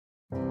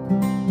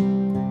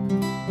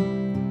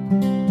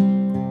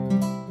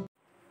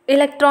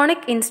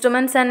Electronic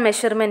instruments and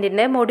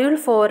മെഷർമെൻറ്റിൻ്റെ module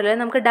 4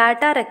 നമുക്ക്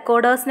data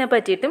റെക്കോർഡേഴ്സിനെ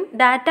പറ്റിയിട്ടും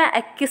data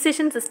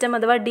acquisition system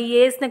അഥവാ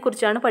DASനെ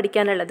കുറിച്ചാണ്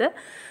പഠിക്കാനുള്ളത്.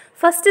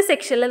 ഫസ്റ്റ്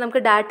സെക്ഷനിൽ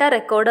നമുക്ക് ഡാറ്റ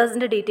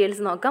റെക്കോർഡേഴ്സിൻ്റെ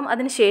ഡീറ്റെയിൽസ് നോക്കാം.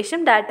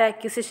 അതിനുശേഷം ഡാറ്റ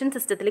അക്വിസിഷൻ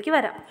സിസ്റ്റത്തിലേക്ക്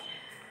വരാം.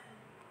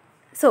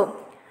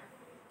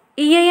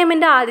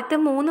 EIMൻ്റെ ആദ്യത്തെ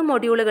 3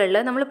 മൊഡ്യൂളുകളിൽ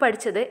നമ്മൾ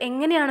പഠിച്ചത്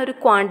എങ്ങനെയാണ് ഒരു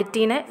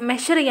ക്വാണ്ടിറ്റീനെ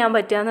മെഷർ ചെയ്യാൻ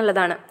പറ്റുക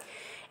എന്നുള്ളതാണ്.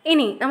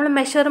 ഇനി നമ്മൾ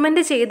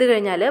മെഷർമെൻറ്റ് ചെയ്ത്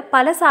കഴിഞ്ഞാൽ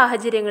പല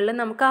സാഹചര്യങ്ങളിലും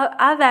നമുക്ക്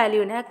ആ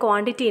വാല്യൂവിനെ ആ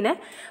ക്വാണ്ടിറ്റീനെ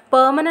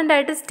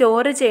പെർമനൻ്റായിട്ട്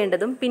സ്റ്റോർ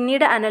ചെയ്യേണ്ടതും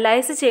പിന്നീട്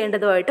അനലൈസ്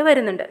ചെയ്യേണ്ടതുമായിട്ട്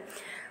വരുന്നുണ്ട്.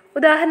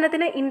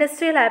 ഉദാഹരണത്തിന്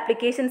ഇൻഡസ്ട്രിയൽ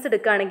ആപ്ലിക്കേഷൻസ്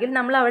എടുക്കുകയാണെങ്കിൽ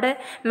നമ്മളവിടെ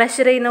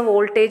മെഷർ ചെയ്യുന്ന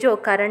വോൾട്ടേജോ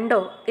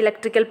കറണ്ടോ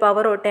ഇലക്ട്രിക്കൽ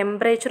പവറോ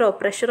ടെമ്പറേച്ചറോ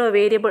പ്രഷറോ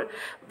വേരിയബിൾ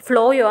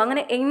ഫ്ലോയോ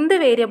അങ്ങനെ എന്ത്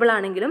വേരിയബിൾ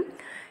ആണെങ്കിലും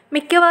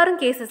മിക്കവാറും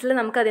കേസസിൽ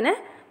നമുക്കതിനെ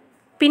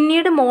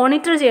പിന്നീട്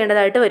മോണിറ്റർ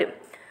ചെയ്യേണ്ടതായിട്ട് വരും.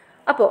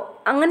 അപ്പോൾ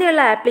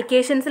അങ്ങനെയുള്ള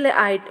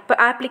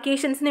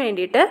ആപ്ലിക്കേഷൻസിന്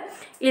വേണ്ടിയിട്ട്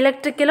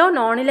ഇലക്ട്രിക്കലോ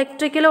നോൺ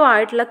ഇലക്ട്രിക്കലോ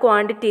ആയിട്ടുള്ള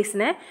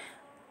ക്വാണ്ടിറ്റീസിനെ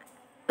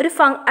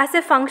as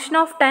A function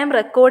of time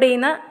record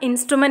ചെയ്യുന്ന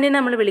ഇൻസ്ട്രുമെൻറ്റിനെ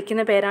നമ്മൾ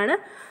വിളിക്കുന്ന പേരാണ്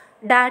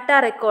ഡാറ്റ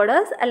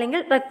റെക്കോർഡേഴ്സ്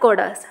അല്ലെങ്കിൽ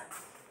റെക്കോർഡേഴ്സ്.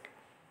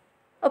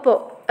 അപ്പോൾ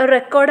ഒരു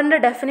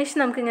റെക്കോർഡറിൻ്റെ ഡെഫിനിഷൻ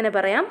നമുക്കിങ്ങനെ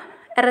പറയാം.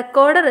 A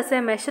recorder is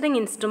A measuring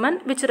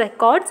instrument which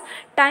records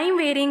time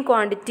varying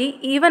quantity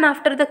even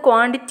after the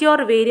quantity or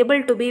variable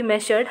to be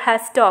measured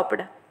has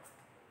stopped.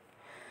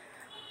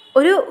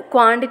 ഒരു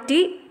ക്വാണ്ടിറ്റി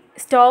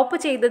സ്റ്റോപ്പ്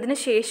ചെയ്തതിന്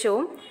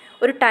ശേഷവും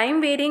ഒരു ടൈം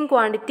വേരിയിങ്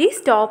ക്വാണ്ടിറ്റി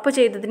സ്റ്റോപ്പ്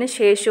ചെയ്തതിന്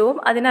ശേഷവും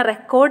അതിനെ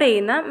റെക്കോർഡ്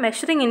ചെയ്യുന്ന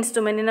മെഷറിംഗ്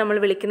ഇൻസ്ട്രുമെൻറ്റിനെ നമ്മൾ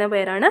വിളിക്കുന്ന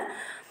പേരാണ്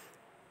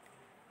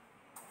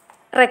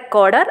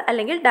റെക്കോർഡർ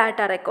അല്ലെങ്കിൽ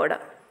ഡാറ്റ റെക്കോർഡർ.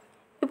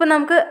 ഇപ്പോൾ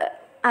നമുക്ക്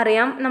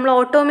അറിയാം നമ്മൾ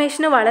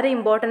ഓട്ടോമേഷന് വളരെ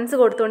ഇമ്പോർട്ടൻസ്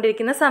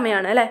കൊടുത്തുകൊണ്ടിരിക്കുന്ന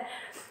സമയമാണ് അല്ലേ.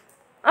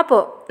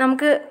 അപ്പോൾ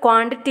നമുക്ക്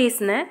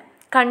ക്വാണ്ടിറ്റീസിനെ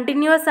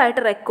കണ്ടിന്യൂസ്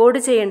ആയിട്ട് റെക്കോർഡ്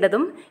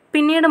ചെയ്യേണ്ടതും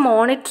പിന്നീട്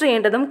മോണിറ്റർ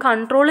ചെയ്യേണ്ടതും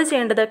കൺട്രോൾ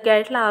ചെയ്യേണ്ടതൊക്കെ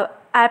ആയിട്ടുള്ള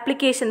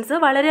ആപ്ലിക്കേഷൻസ്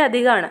വളരെ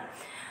അധികമാണ്.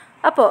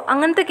 അപ്പോൾ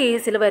അങ്ങനത്തെ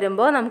കേസിൽ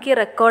വരുമ്പോൾ നമുക്ക് ഈ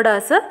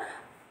റെക്കോർഡേഴ്സ്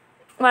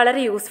വളരെ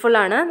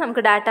യൂസ്ഫുള്ളാണ്.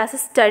 നമുക്ക്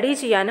ഡാറ്റാസ് സ്റ്റഡി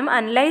ചെയ്യാനും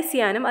അനലൈസ്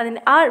ചെയ്യാനും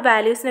ആ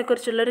വാല്യൂസിനെ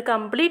കുറിച്ചുള്ളൊരു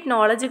കംപ്ലീറ്റ്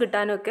നോളജ്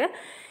കിട്ടാനും ഒക്കെ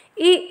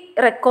ഈ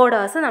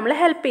റെക്കോർഡേഴ്സ് നമ്മളെ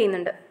ഹെൽപ്പ്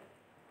ചെയ്യുന്നുണ്ട്.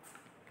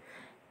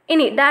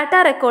 ഇനി ഡാറ്റ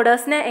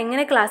റെക്കോർഡേഴ്സിനെ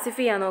എങ്ങനെ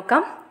ക്ലാസിഫൈ ചെയ്യാൻ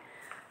നോക്കാം.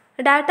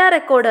 ഡാറ്റ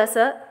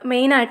റെക്കോർഡേഴ്സ്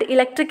മെയിനായിട്ട്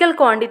ഇലക്ട്രിക്കൽ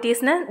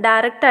ക്വാണ്ടിറ്റീസിന്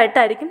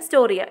ഡയറക്റ്റായിട്ടായിരിക്കും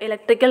സ്റ്റോർ ചെയ്യുക.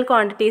 ഇലക്ട്രിക്കൽ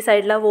ക്വാണ്ടിറ്റീസ്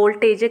ആയിട്ടുള്ള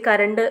വോൾട്ടേജ്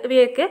കറണ്ട്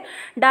ഇവയൊക്കെ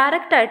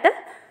ഡയറക്റ്റായിട്ട്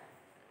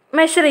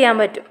മെഷർ ചെയ്യാൻ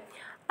പറ്റും.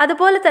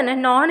 അതുപോലെ തന്നെ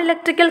non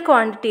electrical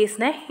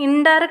ക്വാണ്ടിറ്റീസിനെ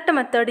indirect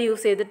method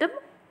use ചെയ്തിട്ടും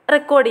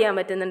റെക്കോർഡ് ചെയ്യാൻ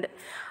പറ്റുന്നുണ്ട്.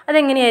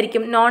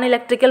 അതെങ്ങനെയായിരിക്കും? നോൺ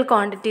ഇലക്ട്രിക്കൽ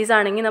ക്വാണ്ടിറ്റീസ്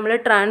ആണെങ്കിൽ നമ്മൾ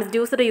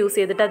ട്രാൻസ്ഡ്യൂസർ യൂസ്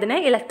ചെയ്തിട്ട് അതിനെ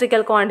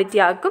ഇലക്ട്രിക്കൽ ക്വാണ്ടിറ്റി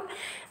ആക്കും,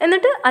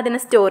 എന്നിട്ട് അതിനെ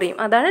സ്റ്റോർ ചെയ്യും.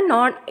 അതാണ്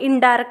നോൺ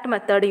ഇൻഡയറക്റ്റ്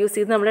മെത്തേഡ് യൂസ്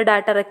ചെയ്ത് നമ്മൾ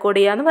ഡാറ്റ റെക്കോർഡ്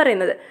ചെയ്യുക എന്ന്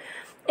പറയുന്നത്.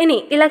 ഇനി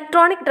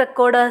ഇലക്ട്രോണിക്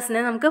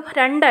റെക്കോർഡേഴ്സിനെ നമുക്ക്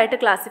രണ്ടായിട്ട്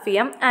ക്ലാസിഫൈ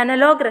ചെയ്യാം.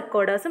 Analogue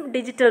റെക്കോർഡേഴ്സും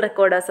digital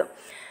റെക്കോർഡേഴ്സും.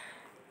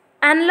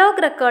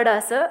 Analogue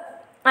recorders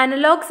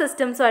analogue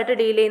സിസ്റ്റംസുമായിട്ട്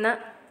deal ചെയ്യുന്ന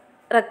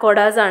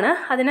റെക്കോർഡേഴ്സാണ്.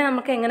 അതിനെ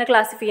നമുക്ക് എങ്ങനെ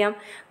ക്ലാസിഫൈ ചെയ്യാം?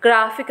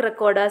 Graphic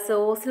recorders,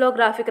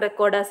 ഓസിലോഗ്രാഫിക്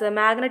recorders,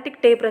 magnetic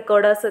tape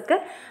recorders ഒക്കെ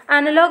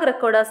അനലോഗ്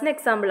റെക്കോർഡേഴ്സിന്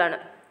എക്സാമ്പിളാണ്.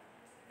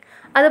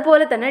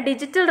 അതുപോലെ തന്നെ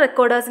ഡിജിറ്റൽ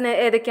റെക്കോർഡേഴ്സിന്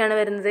ഏതൊക്കെയാണ്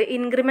വരുന്നത്?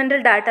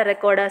 Incremental data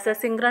recorders,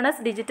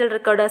 synchronous digital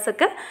recorders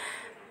ഒക്കെ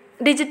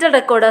ഡിജിറ്റൽ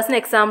റെക്കോർഡേഴ്സിന്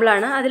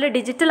എക്സാമ്പിളാണ്. അതിൽ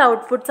ഡിജിറ്റൽ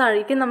ഔട്ട്പുട്ട്സ്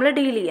ആയിരിക്കും നമ്മൾ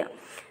ഡീൽ ചെയ്യുക.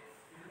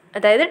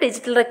 അതായത്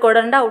digital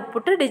റെക്കോർഡറിൻ്റെ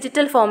output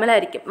digital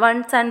ഫോമിലായിരിക്കും,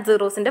 1s and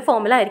 0s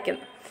ഫോമിലായിരിക്കും.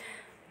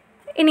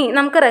 ഇനി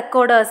നമുക്ക്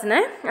റെക്കോർഡേഴ്സിനെ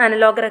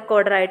അനലോഗ്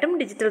റെക്കോർഡറായിട്ടും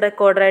ഡിജിറ്റൽ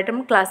റെക്കോർഡറായിട്ടും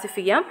ക്ലാസിഫൈ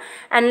ചെയ്യാം.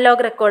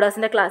 അനലോഗ്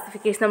റെക്കോർഡേഴ്സിൻ്റെ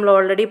ക്ലാസിഫിക്കേഷൻ നമ്മൾ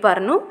ഓൾറെഡി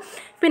പറഞ്ഞു.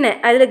 പിന്നെ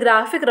അതിൽ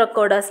ഗ്രാഫിക്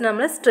റെക്കോർഡേഴ്സിന്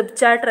നമ്മൾ സ്ട്രിപ്പ്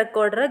ചാർട്ട്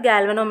റെക്കോർഡർ,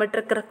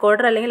 ഗാൽവനോമെട്രിക്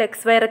റെക്കോർഡർ അല്ലെങ്കിൽ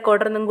XY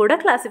റെക്കോർഡർ എന്നും കൂടെ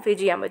ക്ലാസിഫൈ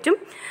ചെയ്യാൻ പറ്റും.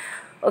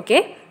 ഓക്കെ.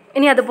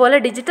 ഇനി അതുപോലെ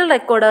ഡിജിറ്റൽ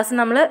റെക്കോർഡേഴ്സ്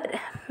നമ്മൾ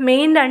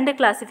മെയിൻ 2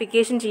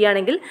 ക്ലാസിഫിക്കേഷൻ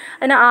ചെയ്യുകയാണെങ്കിൽ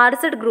അതിന്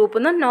RZ ഗ്രൂപ്പ്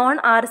എന്നും നോൺ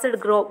RZ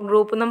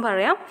ഗ്രൂപ്പ് എന്നും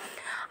പറയാം.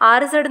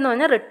 RZ എന്ന്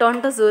പറഞ്ഞാൽ റിട്ടേൺ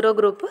ടു 0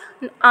 ഗ്രൂപ്പ്,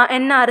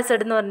 NRZ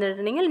എന്ന്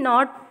പറഞ്ഞിട്ടുണ്ടെങ്കിൽ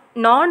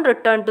നോൺ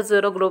റിട്ടേൺ ടു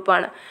 0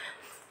 ഗ്രൂപ്പാണ്.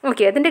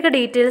 ഓക്കെ, അതിൻ്റെയൊക്കെ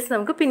ഡീറ്റെയിൽസ്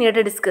നമുക്ക് പിന്നീട്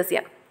ഡിസ്കസ്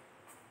ചെയ്യാം.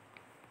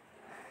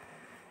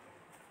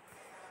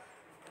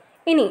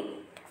 ഇനി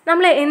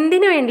നമ്മൾ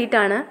എന്തിനു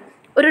വേണ്ടിയിട്ടാണ്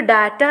ഒരു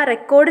ഡാറ്റ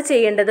റെക്കോർഡ്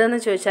ചെയ്യേണ്ടത്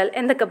എന്ന് ചോദിച്ചാൽ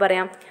എന്തൊക്കെ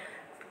പറയാം?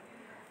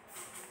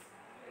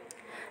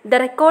 The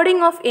recording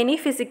of any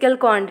physical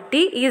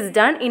quantity is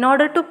done in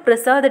order to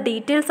preserve the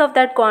details of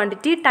that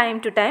quantity time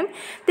to time.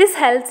 This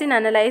helps in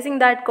analyzing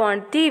that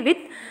quantity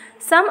with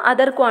some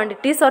other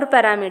quantities or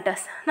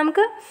parameters.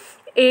 നമുക്ക്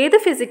ഏത്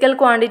physical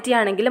quantity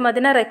ആണെങ്കിലും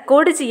അതിനെ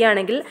record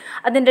ചെയ്യുകയാണെങ്കിൽ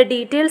അതിൻ്റെ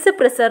details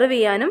preserve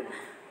ചെയ്യാനും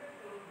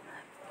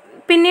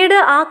പിന്നീട്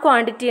ആ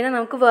ക്വാണ്ടിറ്റീനെ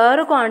നമുക്ക്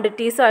വേറെ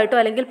ക്വാണ്ടിറ്റീസുമായിട്ടോ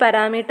അല്ലെങ്കിൽ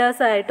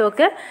പാരാമീറ്റേഴ്സായിട്ടോ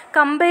ഒക്കെ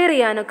കമ്പയർ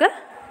ചെയ്യാനൊക്കെ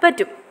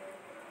പറ്റും.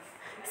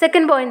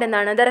 സെക്കൻഡ് പോയിന്റ്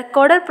എന്താണ്? The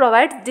recorder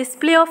provides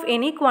display of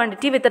any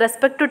quantity with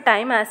respect to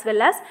time as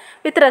well as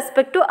with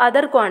respect to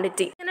other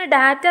quantity. ഇങ്ങനെ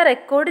ഡാറ്റ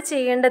റെക്കോർഡ്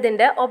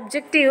ചെയ്യേണ്ടതിൻ്റെ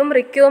ഒബ്ജക്റ്റീവും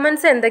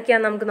റിക്വയർമെൻറ്റ്സ്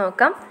എന്തൊക്കെയാണെന്ന് നമുക്ക്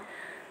നോക്കാം.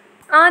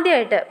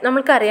 ആദ്യമായിട്ട്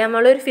നമുക്കറിയാം,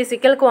 നമ്മളൊരു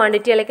ഫിസിക്കൽ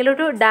ക്വാണ്ടിറ്റി അല്ലെങ്കിൽ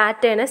ഒരു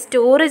ഡാറ്റേനെ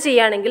സ്റ്റോർ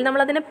ചെയ്യുകയാണെങ്കിൽ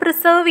നമ്മളതിനെ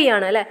പ്രിസർവ്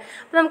ചെയ്യണം അല്ലേ.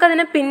 അപ്പോൾ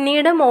നമുക്കതിനെ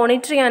പിന്നീട്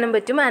മോണിറ്റർ ചെയ്യാനും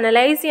പറ്റും,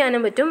 അനലൈസ്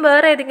ചെയ്യാനും പറ്റും,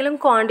 വേറെ ഏതെങ്കിലും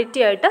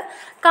ക്വാണ്ടിറ്റി ആയിട്ട്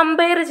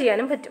കമ്പയർ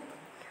ചെയ്യാനും പറ്റും.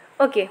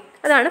 ഓക്കെ,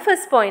 അതാണ്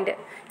ഫസ്റ്റ് പോയിന്റ്.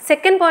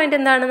 സെക്കൻഡ് പോയിന്റ്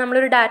എന്താണ്?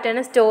 നമ്മളൊരു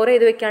ഡാറ്റേനെ സ്റ്റോർ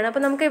ചെയ്ത് വെക്കുകയാണ്.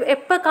 അപ്പോൾ നമുക്ക്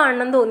എപ്പോൾ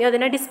കാണണം എന്ന് തോന്നി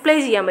അതിനെ ഡിസ്പ്ലേ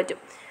ചെയ്യാൻ പറ്റും.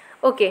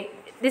 ഓക്കെ,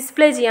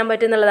 ഡിസ്പ്ലേ ചെയ്യാൻ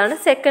പറ്റും എന്നുള്ളതാണ്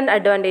സെക്കൻഡ്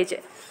അഡ്വാൻറ്റേജ്.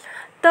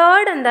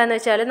 തേർഡ് എന്താണെന്ന്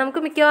വെച്ചാൽ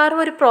നമുക്ക് മിക്കവാറും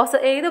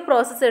ഏത്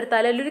പ്രോസസ്സ്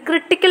എടുത്താലും ഒരു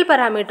ക്രിട്ടിക്കൽ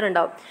പാരാമീറ്റർ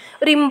ഉണ്ടാവും,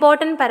 ഒരു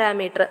ഇമ്പോർട്ടൻറ്റ്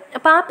പാരാമീറ്റർ.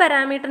 അപ്പോൾ ആ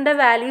പാരാമീറ്ററിൻ്റെ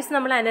വാല്യൂസ്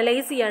നമ്മൾ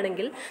അനലൈസ്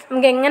ചെയ്യുകയാണെങ്കിൽ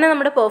നമുക്ക് എങ്ങനെ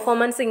നമ്മുടെ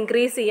പെർഫോമൻസ്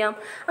ഇൻക്രീസ് ചെയ്യാം,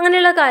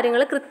 അങ്ങനെയുള്ള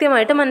കാര്യങ്ങൾ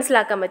കൃത്യമായിട്ട്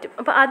മനസ്സിലാക്കാൻ പറ്റും.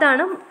 അപ്പോൾ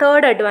അതാണ്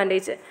തേർഡ്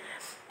അഡ്വാൻറ്റേജ്.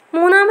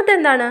 മൂന്നാമത്തെ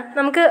എന്താണ്?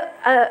 നമുക്ക്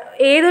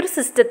ഏതൊരു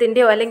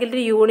സിസ്റ്റത്തിൻ്റെയോ അല്ലെങ്കിൽ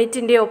ഒരു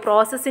യൂണിറ്റിൻ്റെയോ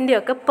പ്രോസസ്സിൻ്റെയോ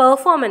ഒക്കെ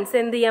പെർഫോമൻസ്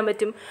എന്ത് ചെയ്യാൻ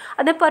പറ്റും?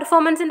 അത്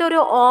പെർഫോമൻസിൻ്റെ ഒരു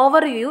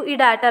ഓവർവ്യൂ ഈ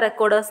ഡാറ്റ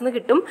റെക്കോർഡേഴ്സിന്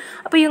കിട്ടും.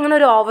 അപ്പോൾ ഇങ്ങനെ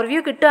ഒരു ഓവർവ്യൂ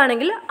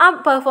കിട്ടുകയാണെങ്കിൽ ആ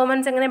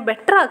പെർഫോമൻസ് എങ്ങനെ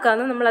ബെറ്റർ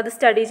ആക്കാമെന്ന് നമ്മളത്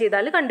സ്റ്റഡി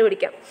ചെയ്താൽ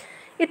കണ്ടുപിടിക്കാം.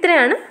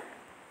 ഇത്രയാണ്.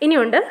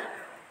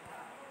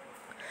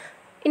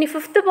 ഇനി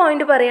ഫിഫ്ത്ത്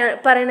പോയിന്റ്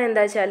പറയണത്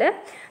എന്താ വെച്ചാൽ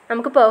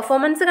നമുക്ക്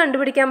പെർഫോമൻസ്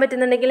കണ്ടുപിടിക്കാൻ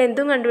പറ്റുന്നുണ്ടെങ്കിൽ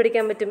എന്തും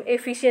കണ്ടുപിടിക്കാൻ പറ്റും,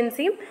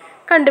 എഫിഷ്യൻസിയും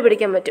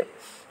കണ്ടുപിടിക്കാൻ പറ്റും.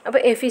 അപ്പോൾ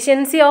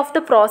എഫിഷ്യൻസി ഓഫ് ദ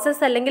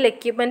പ്രോസസ്സ് അല്ലെങ്കിൽ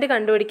എക്യുപ്മെൻറ്റ്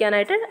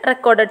കണ്ടുപിടിക്കാനായിട്ട്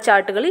റെക്കോർഡഡ്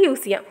ചാർട്ടുകൾ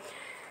യൂസ് ചെയ്യാം.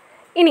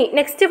 ഇനി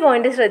നെക്സ്റ്റ്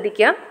പോയിന്റ്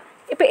ശ്രദ്ധിക്കുക.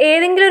 ഇപ്പോൾ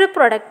ഏതെങ്കിലും ഒരു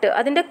പ്രൊഡക്റ്റ്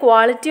അതിൻ്റെ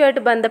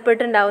ക്വാളിറ്റിയുമായിട്ട്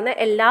ബന്ധപ്പെട്ടുണ്ടാകുന്ന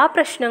എല്ലാ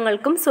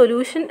പ്രശ്നങ്ങൾക്കും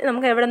സൊല്യൂഷൻ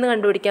നമുക്ക് എവിടെ നിന്ന്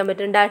കണ്ടുപിടിക്കാൻ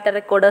പറ്റും? ഡാറ്റ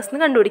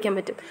റെക്കോർഡേഴ്സിന് കണ്ടുപിടിക്കാൻ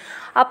പറ്റും.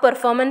 ആ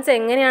പെർഫോമൻസ്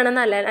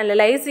എങ്ങനെയാണെന്ന്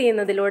അനലൈസ്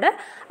ചെയ്യുന്നതിലൂടെ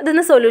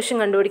അതിന് സൊല്യൂഷൻ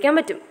കണ്ടുപിടിക്കാൻ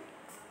പറ്റും.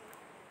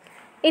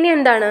 ഇനി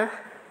എന്താണ്?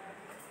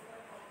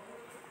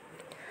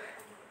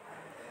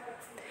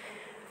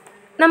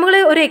 നമ്മൾ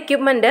ഒരു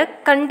എക്യുപ്മെൻറ്റ്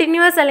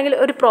കണ്ടിന്യൂസ് അല്ലെങ്കിൽ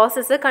ഒരു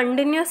പ്രോസസ്സ്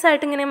കണ്ടിന്യൂസ്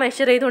ആയിട്ട് ഇങ്ങനെ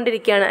മെഷർ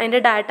ചെയ്തുകൊണ്ടിരിക്കുകയാണ്, അതിൻ്റെ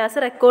ഡാറ്റാസ്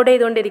റെക്കോർഡ്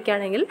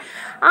ചെയ്തുകൊണ്ടിരിക്കുകയാണെങ്കിൽ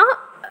ആ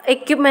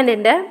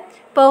എക്യുപ്മെൻറ്റിൻ്റെ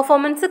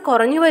പെർഫോമൻസ്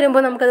കുറഞ്ഞു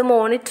വരുമ്പോൾ നമുക്കത്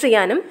മോണിറ്റർ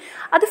ചെയ്യാനും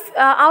അത്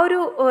ആ ഒരു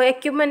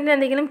എക്യുപ്മെൻറ്റിന്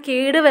എന്തെങ്കിലും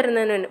കേട്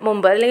വരുന്നതിന്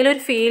മുമ്പ് അല്ലെങ്കിൽ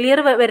ഒരു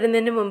ഫെയിലിയർ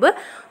വരുന്നതിന് മുമ്പ്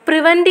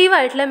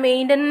പ്രിവെൻറ്റീവായിട്ടുള്ള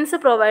മെയിൻ്റനൻസ്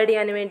പ്രൊവൈഡ്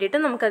ചെയ്യാൻ വേണ്ടിയിട്ട്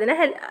നമുക്കതിനെ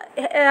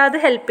അത്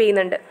ഹെൽപ്പ്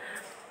ചെയ്യുന്നുണ്ട്.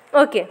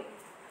 ഓക്കെ,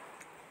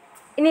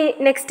 ഇനി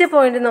നെക്സ്റ്റ്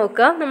പോയിന്റ്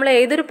നോക്കുക. നമ്മൾ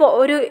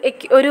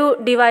ഒരു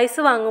ഡിവൈസ്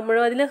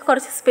വാങ്ങുമ്പോഴോ അതിൽ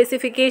കുറച്ച്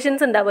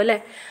സ്പെസിഫിക്കേഷൻസ് ഉണ്ടാവും അല്ലേ?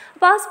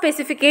 അപ്പോൾ ആ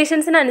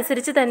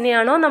സ്പെസിഫിക്കേഷൻസിനനുസരിച്ച്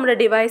തന്നെയാണോ നമ്മുടെ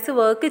ഡിവൈസ്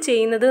വർക്ക്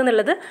ചെയ്യുന്നത്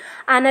എന്നുള്ളത്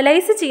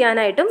അനലൈസ്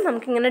ചെയ്യാനായിട്ടും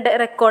നമുക്കിങ്ങനെ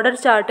റെക്കോർഡഡ്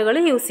ചാർട്ടുകൾ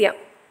യൂസ് ചെയ്യാം.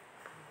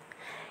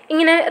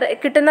 ഇങ്ങനെ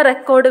കിട്ടുന്ന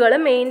റെക്കോർഡുകൾ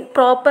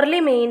പ്രോപ്പർലി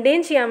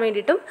മെയിൻറ്റെയിൻ ചെയ്യാൻ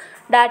വേണ്ടിയിട്ടും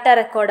ഡാറ്റ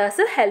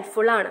റെക്കോർഡേഴ്സ്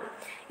ഹെൽപ്ഫുള്ളാണ്.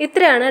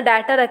 ഇത്രയാണ്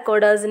ഡാറ്റ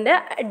റെക്കോർഡേഴ്സിൻ്റെ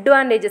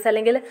അഡ്വാൻറ്റേജസ്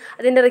അല്ലെങ്കിൽ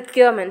അതിൻ്റെ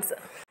റിക്വയർമെൻറ്റ്സ്.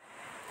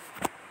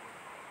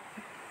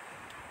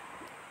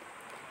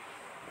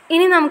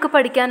 ഇനി നമുക്ക്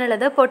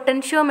പഠിക്കാനുള്ളത്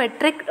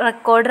പൊട്ടൻഷ്യോമെട്രിക്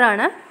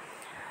റെക്കോർഡറാണ്.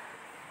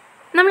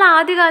 നമ്മൾ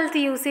ആദ്യകാലത്ത്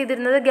യൂസ്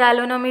ചെയ്തിരുന്നത്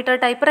ഗാൽവനോമീറ്റർ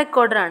ടൈപ്പ്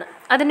റെക്കോർഡറാണ്.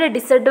 അതിൻ്റെ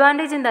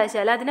ഡിസഡ്വാൻറ്റേജ് എന്താ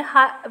വെച്ചാൽ അതിന്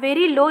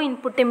very low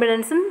input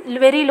ഇമ്പിഡൻസും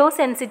very low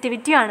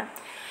സെൻസിറ്റിവിറ്റിയാണ്.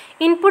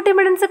 Input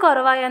impedance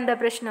കുറവായ എന്താ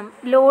പ്രശ്നം?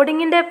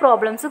 ലോഡിങ്ങിൻ്റെ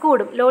പ്രോബ്ലംസ്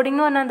കൂടും. ലോഡിങ്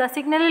എന്ന് പറഞ്ഞാൽ എന്താ?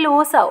 സിഗ്നൽ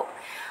ലോസ് ആവും.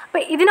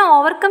 അപ്പോൾ ഇതിനെ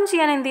ഓവർകം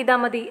ചെയ്യാൻ എന്ത് ചെയ്താൽ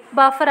മതി?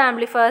 ബഫർ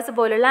ആംപ്ലിഫയേഴ്സ്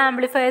പോലുള്ള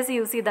ആംപ്ലിഫയേഴ്സ്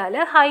യൂസ് ചെയ്താൽ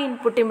ഹൈ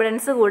ഇൻപുട്ട്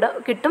ഇമ്പിഡൻസ് കൂടെ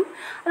കിട്ടും,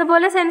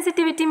 അതുപോലെ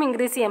സെൻസിറ്റിവിറ്റിയും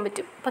ഇൻക്രീസ് ചെയ്യാൻ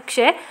പറ്റും.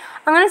 പക്ഷേ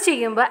അങ്ങനെ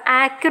ചെയ്യുമ്പോൾ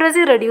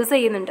ആക്യുറസി റെഡ്യൂസ്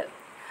ചെയ്യുന്നുണ്ട്.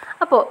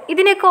 അപ്പോൾ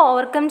ഇതിനെയൊക്കെ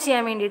ഓവർകം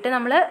ചെയ്യാൻ വേണ്ടിയിട്ട്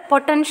നമ്മൾ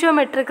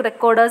പൊട്ടൻഷ്യോമെട്രിക്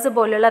റെക്കോർഡേഴ്സ്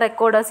പോലുള്ള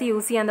റെക്കോർഡേഴ്സ്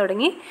യൂസ് ചെയ്യാൻ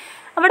തുടങ്ങി.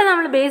 അവിടെ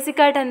നമ്മൾ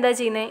ബേസിക്കായിട്ട് എന്താ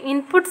ചെയ്യുന്നത്?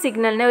 ഇൻപുട്ട്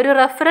സിഗ്നലിനെ ഒരു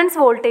റെഫറൻസ്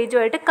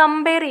വോൾട്ടേജുമായിട്ട്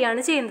കമ്പയർ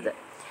ചെയ്യാണ് ചെയ്യുന്നത്.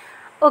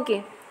 ഓക്കെ,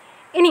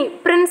 ഇനി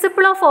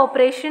principle of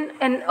operation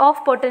of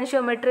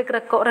പൊട്ടൻഷ്യോമെട്രിക്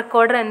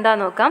recorder എന്താ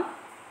നോക്കാം.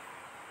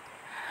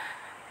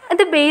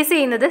 ഇത് ബേസ്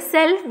ചെയ്യുന്നത്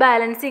സെൽഫ്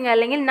ബാലൻസിങ്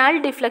അല്ലെങ്കിൽ നൾ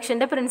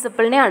ഡിഫ്ലക്ഷൻ്റെ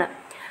പ്രിൻസിപ്പിളിനെയാണ്.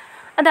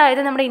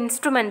 അതായത് നമ്മുടെ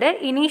ഇൻസ്ട്രുമെൻ്റ്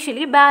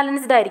ഇനീഷ്യലി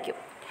ബാലൻസ്ഡ് ആയിരിക്കും.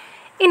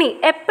 ഇനി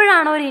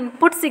എപ്പോഴാണോ ഒരു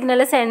ഇൻപുട്ട്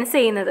സിഗ്നൽ സെൻസ്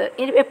ചെയ്യുന്നത്,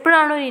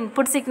 എപ്പോഴാണോ ഒരു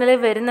ഇൻപുട്ട് സിഗ്നൽ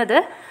വരുന്നത്,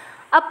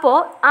 അപ്പോൾ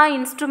ആ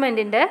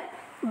ഇൻസ്ട്രുമെൻറ്റിൻ്റെ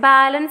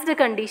ബാലൻസ്ഡ്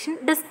കണ്ടീഷൻ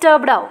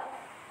ഡിസ്റ്റർബ്ഡ് ആവും.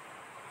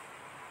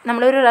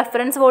 നമ്മളൊരു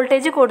റെഫറൻസ്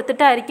വോൾട്ടേജ്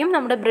കൊടുത്തിട്ടായിരിക്കും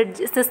നമ്മുടെ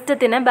ബ്രിഡ്ജ്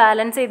സിസ്റ്റത്തിനെ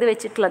ബാലൻസ് ചെയ്ത്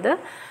വെച്ചിട്ടുള്ളത്.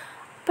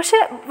 പക്ഷേ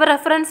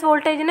റെഫറൻസ്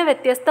വോൾട്ടേജിന്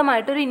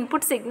വ്യത്യസ്തമായിട്ടൊരു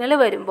ഇൻപുട്ട് സിഗ്നൽ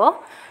വരുമ്പോൾ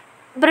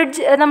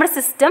നമ്മുടെ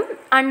സിസ്റ്റം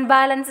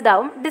അൺബാലൻസ്ഡ്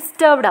ആവും,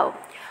 ഡിസ്റ്റർബ്ഡ് ആവും.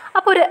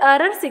 അപ്പോൾ ഒരു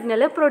എറർ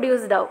സിഗ്നൽ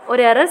പ്രൊഡ്യൂസ്ഡ്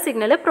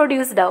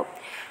ആവും.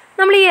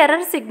 നമ്മൾ ഈ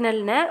എറർ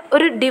സിഗ്നലിനെ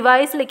ഒരു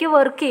ഡിവൈസിൽ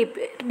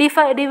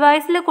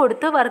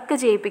കൊടുത്ത് വർക്ക്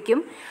ചെയ്യിപ്പിക്കും.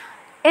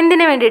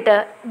 എന്തിനു വേണ്ടിയിട്ട്?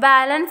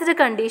 ബാലൻസ്ഡ്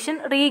കണ്ടീഷൻ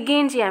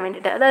റീഗെയിൻ ചെയ്യാൻ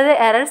വേണ്ടിയിട്ട്. അതായത്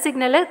എറർ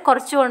സിഗ്നൽ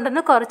കുറച്ച്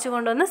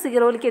കൊണ്ടുവന്ന്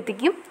സീറോയിലേക്ക്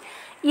എത്തിക്കും.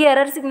 ഈ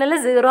എറർ സിഗ്നൽ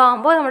 0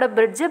 ആകുമ്പോൾ നമ്മുടെ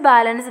ബ്രിഡ്ജ്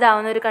ബാലൻസ്ഡ്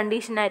ആവുന്ന ഒരു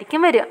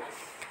കണ്ടീഷനായിരിക്കും വരിക.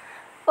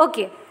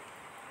 ഓക്കെ,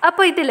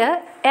 അപ്പോൾ ഇതിൽ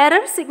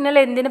എറർ സിഗ്നൽ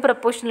എന്തിന്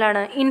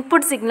പ്രൊപ്പോർഷണലാണ്?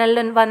 ഇൻപുട്ട്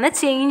സിഗ്നലിൽ വന്ന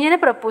ചേഞ്ചിന്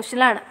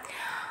പ്രൊപ്പോർഷണലാണ്.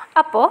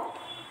 അപ്പോൾ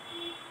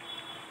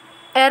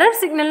എറർ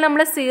സിഗ്നൽ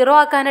നമ്മൾ 0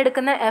 ആക്കാൻ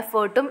എടുക്കുന്ന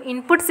എഫേർട്ടും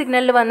ഇൻപുട്ട്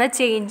സിഗ്നലിൽ വന്ന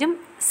ചേഞ്ചും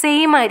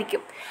സെയിം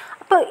ആയിരിക്കും.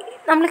 അപ്പോൾ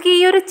നമുക്ക്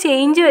ഈ ഒരു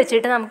ചേഞ്ച്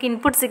വെച്ചിട്ട് നമുക്ക്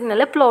ഇൻപുട്ട്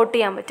സിഗ്നൽ പ്ലോട്ട്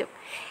ചെയ്യാൻ പറ്റും.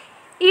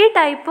 ഈ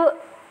ടൈപ്പ്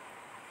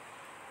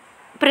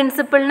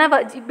പ്രിൻസിപ്പിളിനെ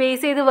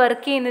ബേസ് ചെയ്ത്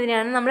വർക്ക്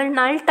ചെയ്യുന്നതിനാണ് നമ്മൾ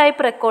നൾ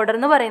ടൈപ്പ് റെക്കോർഡർ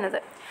എന്ന് പറയുന്നത്.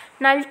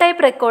 നൾ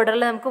ടൈപ്പ്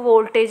റെക്കോർഡറിൽ നമുക്ക്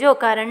വോൾട്ടേജോ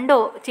കറണ്ടോ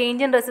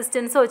ചേഞ്ച് ഇൻ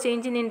റെസിസ്റ്റൻസോ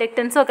ചേഞ്ച് ഇൻ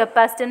ഇൻഡക്റ്റൻസോ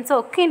കപ്പാസിറ്റൻസോ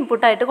ഒക്കെ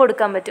ഇൻപുട്ടായിട്ട്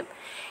കൊടുക്കാൻ പറ്റും.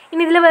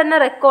 ഇനി ഇതിൽ വരുന്ന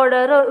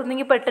റെക്കോർഡർ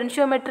ഒന്നെങ്കിൽ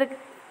പൊട്ടൻഷ്യോമെട്രിക്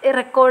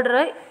റെക്കോർഡർ,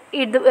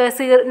 ഇത്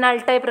null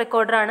type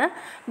റെക്കോർഡറാണ്.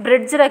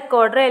 Bridge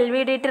recorder,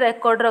 LVDT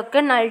റെക്കോർഡറൊക്കെ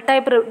null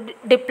type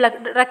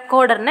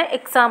റെക്കോർഡറിന്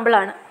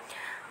എക്സാമ്പിളാണ്.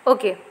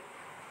 ഓക്കെ,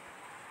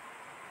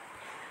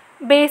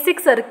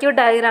 ബേസിക് സർക്യൂട്ട്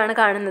ഡയഗ്രാമാണ്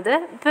കാണുന്നത്.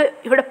 ഇപ്പോൾ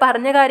ഇവിടെ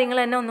പറഞ്ഞ കാര്യങ്ങൾ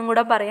തന്നെ ഒന്നും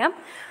കൂടെ പറയാം.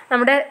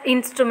 നമ്മുടെ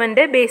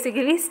ഇൻസ്ട്രുമെൻറ്റ്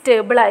ബേസിക്കലി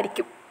സ്റ്റേബിൾ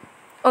ആയിരിക്കും,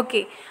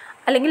 ഓക്കെ,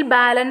 അല്ലെങ്കിൽ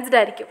ബാലൻസ്ഡ്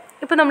ആയിരിക്കും.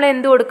 ഇപ്പോൾ നമ്മൾ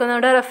എന്ത് കൊടുക്കുന്നു,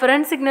 അവിടെ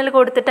റെഫറൻസ് സിഗ്നൽ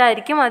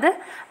കൊടുത്തിട്ടായിരിക്കും അത്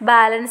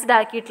ബാലൻസ്ഡ്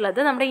ആക്കിയിട്ടുള്ളത്.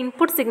 നമ്മുടെ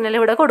ഇൻപുട്ട് സിഗ്നൽ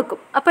ഇവിടെ കൊടുക്കും.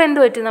 അപ്പോൾ എന്ത്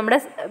പറ്റും, നമ്മുടെ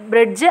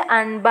ബ്രിഡ്ജ്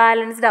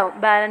അൺബാലൻസ്ഡ് ആവും,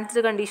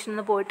 ബാലൻസ്ഡ് കണ്ടീഷനിൽ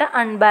നിന്ന് പോയിട്ട്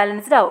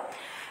അൺബാലൻസ്ഡ് ആവും.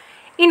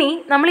 ഇനി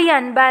നമ്മൾ ഈ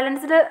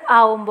അൺബാലൻസ്ഡ്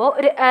ആവുമ്പോൾ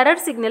ഒരു എറർ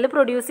സിഗ്നൽ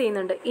പ്രൊഡ്യൂസ്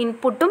ചെയ്യുന്നുണ്ട്.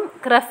 ഇൻപുട്ടും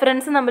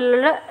റെഫറൻസും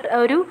തമ്മിലുള്ള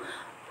ഒരു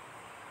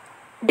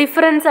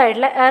ഡിഫറൻസ്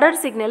ആയിട്ടുള്ള എറർ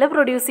സിഗ്നൽ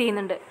പ്രൊഡ്യൂസ്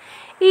ചെയ്യുന്നുണ്ട്.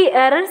 ഈ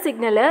എറർ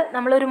സിഗ്നൽ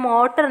നമ്മളൊരു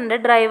മോട്ടറിൻ്റെ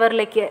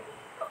ഡ്രൈവറിലേക്ക്,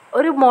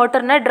 ഒരു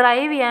മോട്ടറിനെ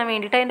ഡ്രൈവ് ചെയ്യാൻ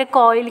വേണ്ടിയിട്ട് അതിൻ്റെ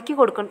കോയിലേക്ക്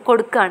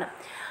കൊടുക്കുകയാണ്.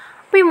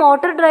 അപ്പോൾ ഈ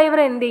മോട്ടോർ ഡ്രൈവർ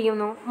എന്ത്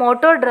ചെയ്യുന്നു,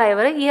 മോട്ടോർ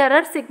ഡ്രൈവർ ഈ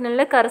എറർ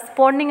സിഗ്നലിന്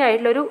കറസ്പോണ്ടിങ്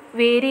ആയിട്ടുള്ളൊരു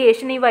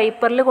വേരിയേഷൻ ഈ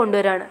വൈപ്പറിൽ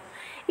കൊണ്ടുവരാണ്.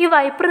 ഈ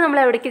വൈപ്പർ നമ്മൾ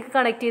എവിടേക്കൊക്കെ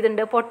കണക്ട്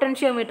ചെയ്തിട്ടുണ്ട്,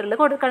 പൊട്ടൻഷ്യോമീറ്ററിൽ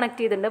കണക്ട്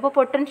ചെയ്തിട്ടുണ്ട്. അപ്പോൾ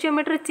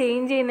പൊട്ടൻഷ്യോമീറ്റർ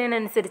ചേഞ്ച്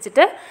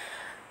ചെയ്യുന്നതിനനുസരിച്ചിട്ട്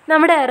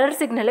നമ്മുടെ എറർ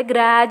സിഗ്നൽ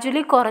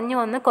ഗ്രാജുവലി കുറഞ്ഞു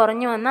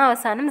വന്ന്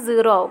അവസാനം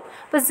 0 ആവും.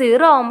 അപ്പോൾ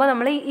 0 ആവുമ്പോൾ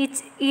നമ്മൾ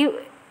ഈ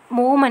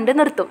മൂവ്മെൻറ്റ്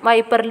നിർത്തും,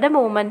 വൈപ്പറിൻ്റെ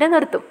മൂവ്മെൻറ്റ്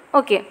നിർത്തും,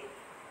 ഓക്കെ.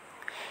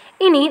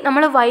 ഇനി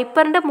നമ്മൾ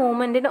വൈപ്പറിൻ്റെ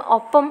മൂവ്മെൻറ്റിന്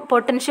ഒപ്പം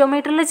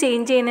പൊട്ടൻഷ്യോമീറ്ററിൽ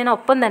ചേഞ്ച്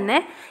ചെയ്യുന്നതിനൊപ്പം തന്നെ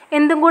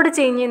എന്തും കൂടി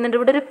ചേഞ്ച് ചെയ്യുന്നുണ്ട്,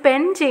 ഇവിടെ ഒരു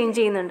പെൻ ചേഞ്ച്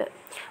ചെയ്യുന്നുണ്ട്.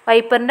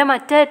 വൈപ്പറിൻ്റെ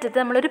മറ്റേ അറ്റത്ത്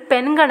നമ്മളൊരു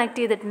പെൻ കണക്ട്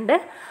ചെയ്തിട്ടുണ്ട്.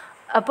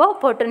 അപ്പോൾ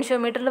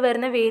പൊട്ടൻഷ്യോമീറ്ററിൽ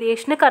വരുന്ന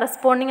വേരിയേഷന്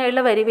കറസ്പോണ്ടിങ്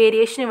ആയിട്ടുള്ള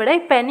വേരിയേഷൻ ഇവിടെ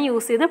പെൻ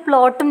യൂസ് ചെയ്ത്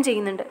പ്ലോട്ടും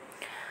ചെയ്യുന്നുണ്ട്.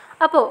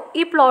 അപ്പോൾ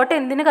ഈ പ്ലോട്ട്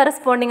എന്തിന്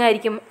കറസ്പോണ്ടിങ്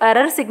ആയിരിക്കും,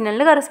 എറർ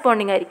സിഗ്നലിന്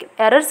കറസ്പോണ്ടിങ് ആയിരിക്കും.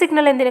 എറർ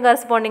സിഗ്നൽ എന്തിന്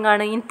കറസ്പോണ്ടിങ്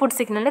ആണ്, ഇൻപുട്ട്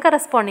സിഗ്നലിന്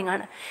കറസ്പോണ്ടിങ്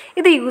ആണ്.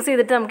 ഇത് യൂസ്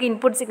ചെയ്തിട്ട് നമുക്ക്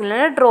ഇൻപുട്ട്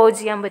സിഗ്നലിനെ ഡ്രോ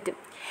ചെയ്യാൻ പറ്റും.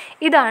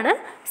 ഇതാണ്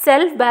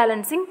സെൽഫ്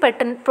ബാലൻസിങ്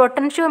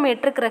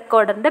പൊട്ടൻഷ്യോമെട്രിക്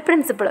റെക്കോർഡറിൻ്റെ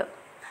പ്രിൻസിപ്പിൾ.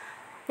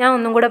 ഞാൻ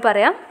ഒന്നും കൂടെ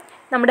പറയാം.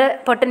 നമ്മുടെ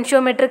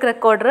പൊട്ടൻഷ്യോമെട്രിക്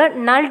റെക്കോർഡർ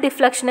നൾ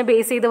ഡിഫ്ലക്ഷനെ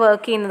ബേസ് ചെയ്ത്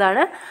വർക്ക്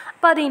ചെയ്യുന്നതാണ്.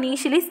 അപ്പോൾ അത്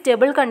ഇനീഷ്യലി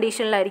സ്റ്റേബിൾ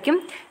കണ്ടീഷനിലായിരിക്കും.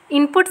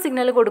 ഇൻപുട്ട്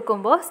സിഗ്നൽ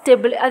കൊടുക്കുമ്പോൾ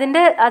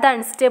അത്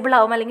അൺസ്റ്റേബിൾ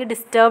ആവും അല്ലെങ്കിൽ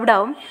ഡിസ്റ്റർബ്ഡ്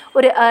ആവും.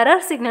 ഒരു എറർ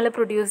സിഗ്നൽ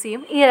പ്രൊഡ്യൂസ്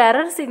ചെയ്യും. ഈ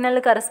എറർ സിഗ്നൽ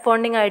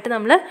കറസ്പോണ്ടിങ് ആയിട്ട്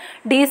നമ്മൾ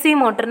DC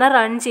മോട്ടറിനെ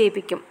റൺ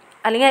ചെയ്യിപ്പിക്കും,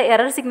 അല്ലെങ്കിൽ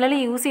എറർ സിഗ്നൽ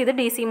യൂസ് ചെയ്ത്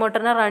DC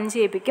മോട്ടറിനെ റൺ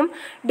ചെയ്യിപ്പിക്കും.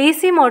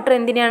 DC മോട്ടർ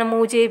എന്തിനെയാണ്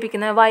മൂവ്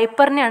ചെയ്യിപ്പിക്കുന്നത്,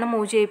 വൈപ്പറിനെയാണ്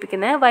മൂവ്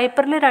ചെയ്യിപ്പിക്കുന്നത്.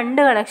 വൈപ്പറിൽ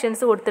 2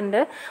 കണക്ഷൻസ്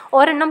കൊടുത്തിട്ടുണ്ട്.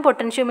 ഒരെണ്ണം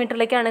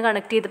പൊട്ടൻഷ്യോമീറ്ററിലേക്കാണ്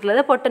കണക്ട്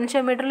ചെയ്തിട്ടുള്ളത്.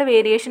 പൊട്ടൻഷ്യോമീറ്ററിൽ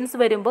വേരിയേഷൻസ്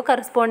വരുമ്പോൾ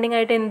കറസ്പോണ്ടിങ്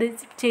ആയിട്ട് എന്ത്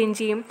ചേഞ്ച്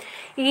ചെയ്യും,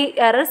 ഈ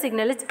എറർ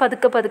സിഗ്നൽ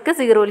പതുക്കെ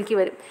 0ലേക്ക്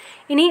വരും.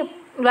 ഇനി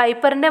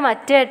വൈപ്പറിൻ്റെ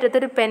മറ്റേ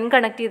അറ്റത്തൊരു പെൻ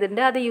കണക്ട്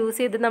ചെയ്തിട്ടുണ്ട്. അത് യൂസ്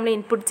ചെയ്ത് നമ്മൾ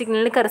ഇൻപുട്ട്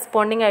സിഗ്നലിന്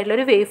കറസ്പോണ്ടിങ് ആയിട്ടുള്ള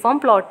ഒരു വേവ് ഫോം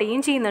പ്ലോട്ട്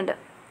ചെയ്യുകയും ചെയ്യുന്നുണ്ട്.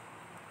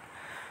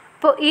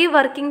 അപ്പോൾ ഈ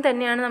വർക്കിംഗ്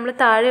തന്നെയാണ് നമ്മൾ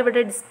താഴെ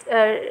ഇവിടെ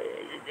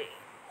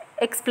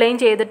എക്സ്പ്ലെയിൻ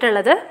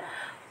ചെയ്തിട്ടുള്ളത്.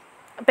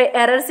 അപ്പോൾ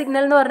എറർ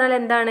സിഗ്നൽ എന്ന് പറഞ്ഞാൽ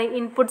എന്താണ്,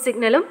 ഇൻപുട്ട്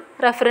സിഗ്നലും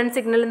റെഫറൻസ്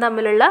സിഗ്നലും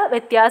തമ്മിലുള്ള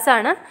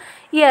വ്യത്യാസമാണ്.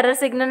 ഈ എറർ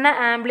സിഗ്നലിനെ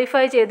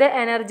ആംപ്ലിഫൈ ചെയ്ത്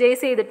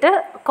എനർജൈസ് ചെയ്തിട്ട്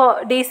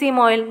DC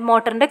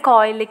മോട്ടറിൻ്റെ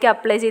കോയിലിലേക്ക്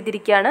അപ്ലൈ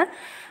ചെയ്തിരിക്കുകയാണ്.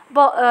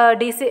 അപ്പോൾ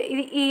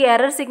ഈ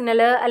എറർ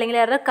സിഗ്നൽ അല്ലെങ്കിൽ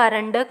എറർ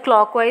കറണ്ട്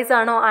ക്ലോക്ക് വൈസ്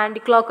ആണോ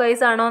ആൻറ്റി ക്ലോക്ക്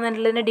വൈസ് ആണോ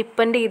എന്നുള്ളതിനെ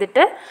ഡിപ്പെൻഡ്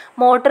ചെയ്തിട്ട്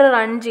മോട്ടർ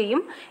റൺ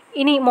ചെയ്യും.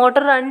 ഇനി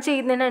മോട്ടർ റൺ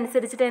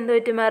ചെയ്യുന്നതിനനുസരിച്ചിട്ട് എന്ത്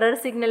പറ്റും, എറർ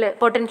സിഗ്നൽ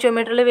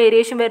പൊട്ടൻഷ്യോമീറ്ററിൽ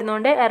വേരിയേഷൻ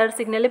വരുന്നതുകൊണ്ട് എറർ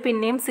സിഗ്നൽ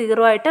പിന്നെയും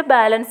 0 ആയിട്ട്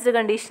ബാലൻസ്ഡ്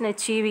കണ്ടീഷൻ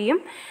അച്ചീവ് ചെയ്യും,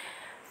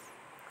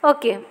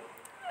 ഓക്കെ.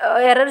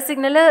 എറർ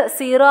സിഗ്നൽ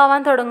 0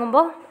 ആവാൻ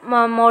തുടങ്ങുമ്പോൾ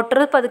മോട്ടർ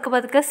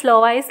പതുക്കെ സ്ലോ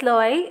ആയി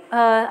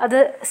അത്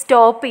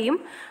സ്റ്റോപ്പ് ചെയ്യും.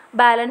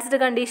 ബാലൻസ്ഡ്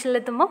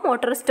കണ്ടീഷനിലെത്തുമ്പോൾ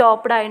മോട്ടർ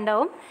സ്റ്റോപ്പ്ഡ്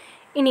ആയിട്ടുണ്ടാവും.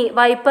 ഇനി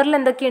വൈപ്പറിൽ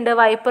എന്തൊക്കെയുണ്ട്,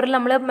 വൈപ്പറിൽ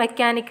നമ്മൾ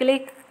മെക്കാനിക്കലി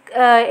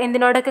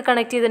എന്തിനോടൊക്കെ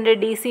കണക്ട് ചെയ്തിട്ടുണ്ട്,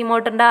 DC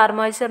മോട്ടറിൻ്റെ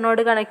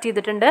ആർമേച്ചറിനോട് കണക്ട്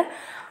ചെയ്തിട്ടുണ്ട്.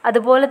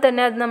 അതുപോലെ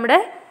തന്നെ അത് നമ്മുടെ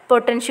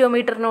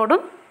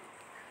പൊട്ടൻഷ്യോമീറ്ററിനോടും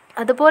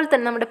അതുപോലെ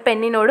തന്നെ നമ്മുടെ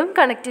പെന്നിനോടും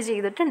കണക്ട്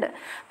ചെയ്തിട്ടുണ്ട്.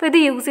 അപ്പോൾ ഇത്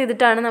യൂസ്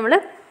ചെയ്തിട്ടാണ് നമ്മൾ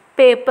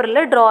പേപ്പറിൽ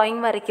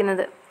ഡ്രോയിങ്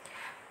വരയ്ക്കുന്നത്.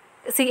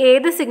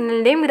 ഏത്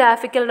സിഗ്നലിൻ്റെയും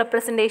ഗ്രാഫിക്കൽ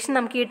റെപ്രസെൻറ്റേഷൻ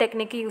നമുക്ക് ഈ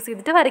ടെക്നിക്ക് യൂസ്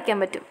ചെയ്തിട്ട് വരയ്ക്കാൻ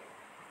പറ്റും.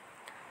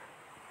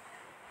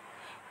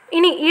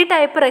 ഇനി ഈ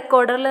ടൈപ്പ്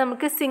റെക്കോർഡറിൽ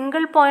നമുക്ക്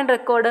സിംഗിൾ പോയിൻ്റ്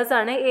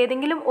റെക്കോർഡേഴ്സാണ്.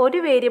 ഏതെങ്കിലും ഒരു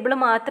വേരിയബിൾ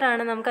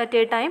മാത്രമാണ് നമുക്ക് അറ്റ്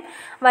എ ടൈം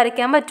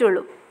വരയ്ക്കാൻ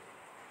പറ്റുള്ളൂ.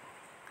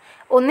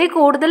 ഒന്നിൽ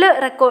കൂടുതൽ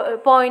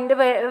പോയിൻ്റ്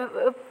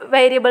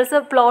വേരിയബിൾസ്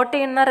പ്ലോട്ട്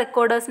ചെയ്യുന്ന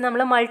റെക്കോർഡേഴ്സ്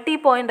നമ്മൾ മൾട്ടി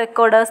പോയിൻ്റ്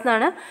റെക്കോർഡേഴ്സ്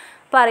എന്നാണ്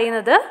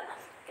പറയുന്നത്.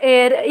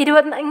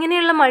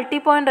 ഇങ്ങനെയുള്ള മൾട്ടി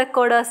പോയിൻ്റ്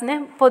റെക്കോർഡേഴ്സിന്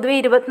പൊതുവെ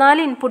 24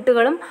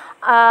 ഇൻപുട്ടുകളും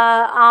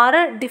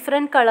 6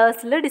 ഡിഫറെൻറ്റ്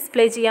കളേഴ്സിൽ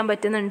ഡിസ്പ്ലേ ചെയ്യാൻ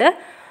പറ്റുന്നുണ്ട്.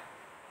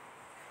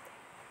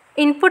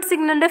 ഇൻപുട്ട്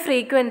സിഗ്നലിൻ്റെ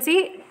ഫ്രീക്വൻസി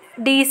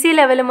DC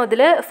ലെവൽ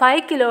മുതൽ 5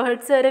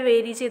 kHz വരെ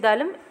വേരി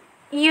ചെയ്താലും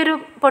ഈ ഒരു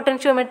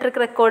പൊട്ടൻഷ്യോമെട്രിക്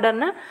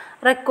റെക്കോർഡറിന്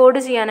റെക്കോർഡ്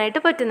ചെയ്യാനായിട്ട്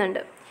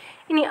പറ്റുന്നുണ്ട്.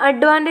 ഇനി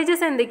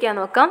അഡ്വാൻറ്റേജസ്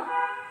എന്തൊക്കെയാണെന്ന് നോക്കാം.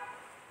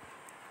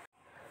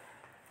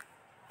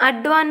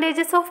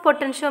 അഡ്വാൻറ്റേജസ് ഓഫ്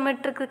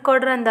പൊട്ടൻഷ്യോമെട്രിക്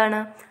റെക്കോർഡർ എന്താണ്,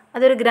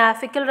 അതൊരു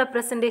ഗ്രാഫിക്കൽ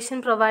റെപ്രസെൻറ്റേഷൻ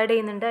പ്രൊവൈഡ്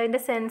ചെയ്യുന്നുണ്ട്.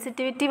 അതിൻ്റെ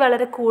സെൻസിറ്റിവിറ്റി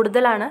വളരെ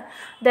കൂടുതലാണ്.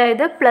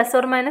 അതായത്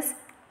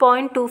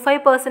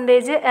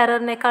 +or-0.25%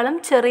 എററിനേക്കാളും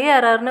ചെറിയ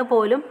എററിന്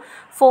പോലും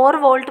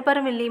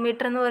 4 V/mm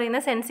എന്ന് പറയുന്ന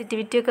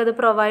സെൻസിറ്റിവിറ്റി ഒക്കെ അത്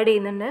പ്രൊവൈഡ്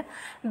ചെയ്യുന്നുണ്ട്.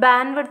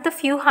 ബാൻഡ് വിഡ്ത്ത്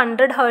ഫ്യൂ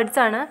 100 Hz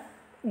ആണ്.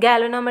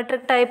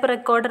 ഗാൽവനോമെട്രിക് ടൈപ്പ്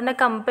റെക്കോർഡറിനെ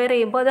കമ്പയർ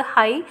ചെയ്യുമ്പോൾ അത്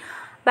ഹൈ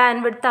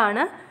ബാൻഡ് വിഡ്ത്ത്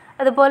ആണ്.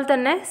 അതുപോലെ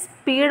തന്നെ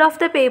സ്പീഡ് ഓഫ്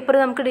ദ പേപ്പർ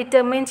നമുക്ക്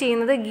ഡിറ്റർമൈൻ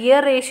ചെയ്യുന്നത്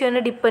ഗിയർ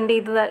റേഷ്യോനെ ഡിപ്പെൻഡ്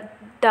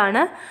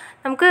ചെയ്തിട്ടാണ്.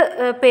 നമുക്ക്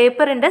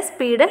പേപ്പറിൻ്റെ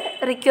സ്പീഡ്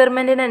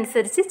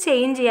റിക്വയർമെൻറ്റിനനുസരിച്ച്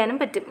ചേഞ്ച് ചെയ്യാനും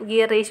പറ്റും.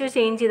 ഗിയർ റേഷ്യോ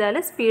ചേഞ്ച് ചെയ്താൽ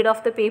സ്പീഡ്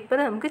ഓഫ് ദ പേപ്പർ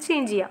നമുക്ക്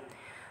ചേഞ്ച് ചെയ്യാം,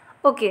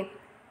 okay.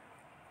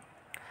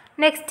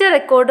 Next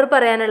recorder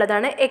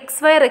പറയാനുള്ളതാണ്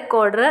XY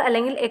recorder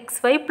അല്ലെങ്കിൽ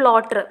XY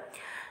പ്ലോട്ടർ.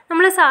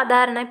 നമ്മൾ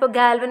സാധാരണ ഇപ്പോൾ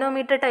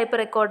ഗാൽവനോമീറ്റർ ടൈപ്പ്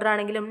റെക്കോർഡർ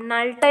ആണെങ്കിലും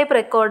നൾ ടൈപ്പ്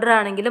റെക്കോർഡർ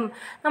ആണെങ്കിലും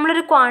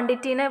നമ്മളൊരു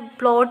ക്വാണ്ടിറ്റീനെ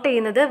പ്ലോട്ട്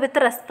ചെയ്യുന്നത്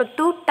വിത്ത് റെസ്പെക്ട്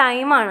ടു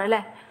ടൈമാണ്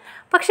അല്ലേ.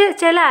 പക്ഷേ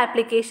ചില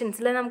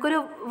ആപ്ലിക്കേഷൻസിൽ നമുക്കൊരു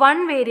വൺ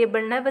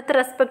വേരിയബിളിനെ with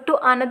respect to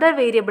another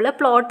variable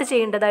plot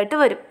ചെയ്യേണ്ടതായിട്ട്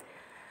വരും.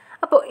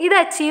 അപ്പോൾ ഇത്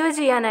അച്ചീവ്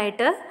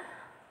ചെയ്യാനായിട്ട്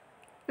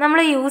നമ്മൾ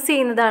യൂസ്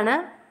ചെയ്യുന്നതാണ്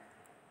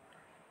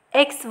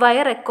XY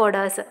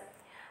റെക്കോർഡേഴ്സ്.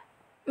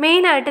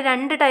 മെയിനായിട്ട്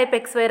 2 ടൈപ്പ്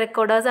XY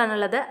റെക്കോർഡേഴ്സ്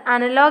ആണുള്ളത്,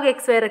 analogue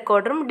XY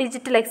റെക്കോർഡറും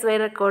digital XY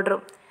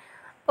റെക്കോർഡറും.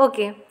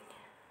 Okay,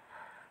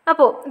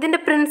 അപ്പോൾ ഇതിൻ്റെ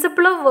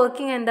പ്രിൻസിപ്പിൾ ഓഫ്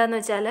വർക്കിംഗ് എന്താണെന്ന്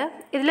വെച്ചാൽ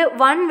ഇതിൽ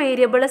one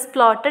variable is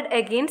plotted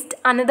against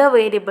another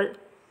variable.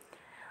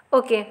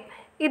 Okay,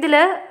 ഇതിൽ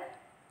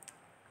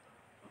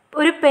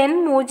ഒരു പെൻ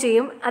മൂവ്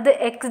ചെയ്യും, അത്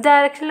എക്സ്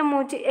ഡയറക്ഷനിൽ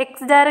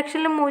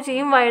മൂവ്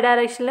ചെയ്യും, Y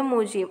ഡയറക്ഷനിലും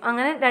മൂവ് ചെയ്യും.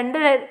 അങ്ങനെ 2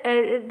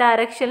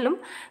 ഡയറക്ഷനിലും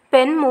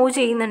പെൻ മൂവ്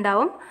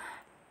ചെയ്യുന്നുണ്ടാവും.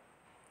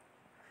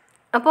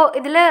 അപ്പോൾ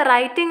ഇതിൽ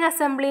writing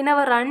അസംബ്ലീനെ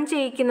run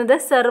ചെയ്യിക്കുന്നത്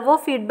servo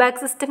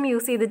feedback system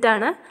use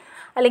ചെയ്തിട്ടാണ്,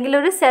 അല്ലെങ്കിൽ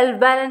ഒരു സെൽഫ്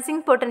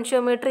ബാലൻസിങ്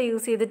പൊട്ടൻഷ്യോമീറ്റർ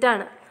യൂസ്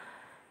ചെയ്തിട്ടാണ്.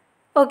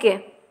 ഓക്കെ,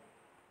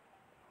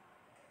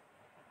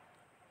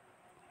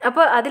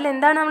 അപ്പോൾ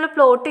അതിലെന്താണ് നമ്മൾ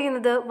പ്ലോട്ട്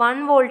ചെയ്യുന്നത്?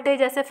 1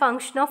 voltage as A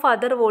function of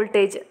other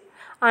voltage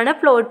ആണ്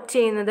പ്ലോട്ട്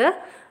ചെയ്യുന്നത്.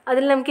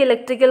 അതിൽ നമുക്ക്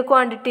ഇലക്ട്രിക്കൽ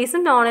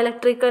ക്വാണ്ടിറ്റീസും നോൺ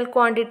ഇലക്ട്രിക്കൽ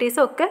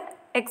ക്വാണ്ടിറ്റീസും ഒക്കെ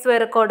XY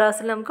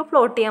റെക്കോർഡേഴ്സിൽ നമുക്ക്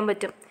പ്ലോട്ട് ചെയ്യാൻ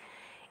പറ്റും.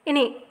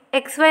 ഇനി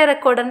XY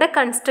റെക്കോർഡറിൻ്റെ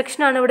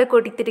കൺസ്ട്രക്ഷനാണ് ഇവിടെ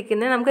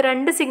കൊടുത്തിരിക്കുന്നത്. നമുക്ക്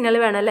 2 സിഗ്നൽ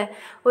വേണം അല്ലേ.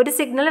 ഒരു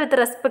signal with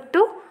respect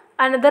to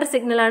another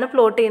സിഗ്നലാണ്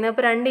പ്ലോട്ട് ചെയ്യുന്നത്.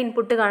 അപ്പോൾ 2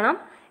 ഇൻപുട്ട് കാണാം,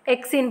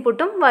 X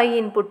ഇൻപുട്ടും Y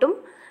ഇൻപുട്ടും.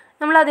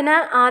 നമ്മളതിനെ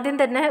ആദ്യം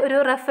തന്നെ ഒരു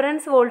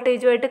റെഫറൻസ്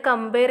വോൾട്ടേജുമായിട്ട്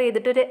കമ്പയർ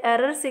ചെയ്തിട്ട് ഒരു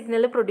എറർ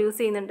സിഗ്നൽ പ്രൊഡ്യൂസ്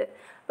ചെയ്യുന്നുണ്ട്.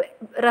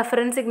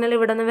 റെഫറൻസ് സിഗ്നൽ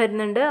ഇവിടെ നിന്ന്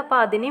വരുന്നുണ്ട്, അപ്പോൾ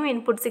അതിനെയും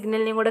ഇൻപുട്ട്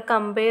സിഗ്നലിനെയും കൂടെ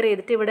കമ്പയർ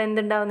ചെയ്തിട്ട് ഇവിടെ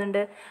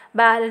എന്തുണ്ടാവുന്നുണ്ട്?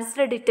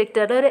 ബാലൻസ്ഡ്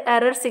ഡിറ്റക്ടറിൽ ഒരു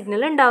എറർ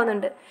സിഗ്നൽ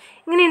ഉണ്ടാവുന്നുണ്ട്.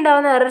 ഇങ്ങനെ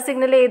ഉണ്ടാകുന്ന എറർ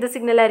സിഗ്നൽ ഏത്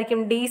സിഗ്നലായിരിക്കും?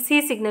 DC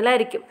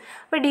സിഗ്നലായിരിക്കും.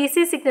 അപ്പോൾ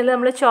DC സിഗ്നൽ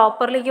നമ്മൾ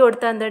ചോപ്പറിലേക്ക്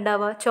കൊടുത്താൽ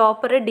എന്തുണ്ടാവുക?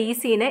 ചോപ്പർ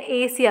DCനെ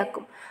AC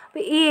ആക്കും.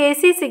 അപ്പോൾ ഈ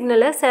AC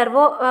സിഗ്നൽ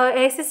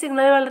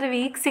വളരെ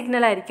വീക്ക്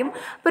സിഗ്നലായിരിക്കും.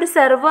 അപ്പോൾ ഒരു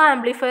സെർവോ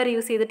ആംപ്ലിഫയർ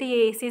യൂസ് ചെയ്തിട്ട് ഈ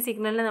AC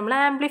സിഗ്നലിനെ നമ്മൾ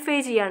ആംപ്ലിഫൈ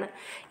ചെയ്യാണ്.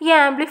 ഈ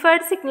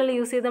ആംപ്ലിഫൈഡ് സിഗ്നൽ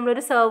യൂസ് ചെയ്ത്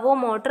നമ്മളൊരു സെർവോ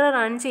മോട്ടർ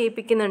റൺ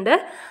ചെയ്യിപ്പിക്കുന്നുണ്ട്.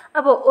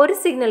 അപ്പോൾ ഒരു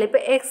സിഗ്നൽ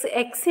ഇപ്പോൾ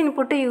എക്സ്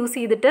ഇൻപുട്ട് യൂസ്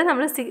ചെയ്തിട്ട്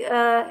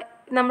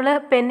നമ്മൾ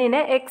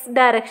പെന്നിനെ X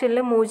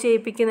ഡയറക്ഷനിൽ മൂവ്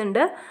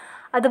ചെയ്യിപ്പിക്കുന്നുണ്ട്.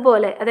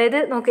 അതുപോലെ അതായത്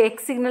നമുക്ക് X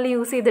സിഗ്നൽ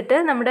യൂസ് ചെയ്തിട്ട്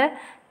നമ്മുടെ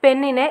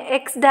പെന്നിനെ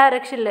X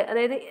ഡയറക്ഷനിൽ,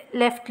 അതായത്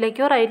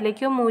ലെഫ്റ്റിലേക്കോ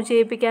റൈറ്റിലേക്കോ മൂവ്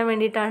ചെയ്യിപ്പിക്കാൻ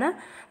വേണ്ടിയിട്ടാണ്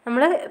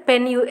നമ്മൾ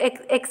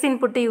X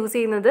ഇൻപുട്ട് യൂസ്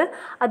ചെയ്യുന്നത്.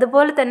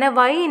 അതുപോലെ തന്നെ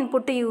Y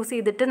ഇൻപുട്ട് യൂസ്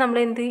ചെയ്തിട്ട് നമ്മൾ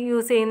എന്ത്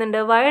യൂസ് ചെയ്യുന്നുണ്ട്?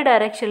 Y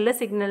ഡയറക്ഷനിൽ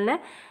സിഗ്നലിനെ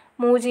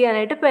മൂവ്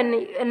ചെയ്യാനായിട്ട്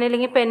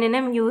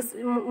പെന്നിനെ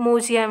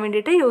മൂവ് ചെയ്യാൻ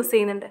വേണ്ടിയിട്ട് യൂസ്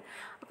ചെയ്യുന്നുണ്ട്.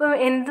 അപ്പോൾ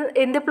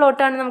എന്ത്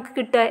പ്ലോട്ടാണ് നമുക്ക്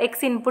കിട്ടുക?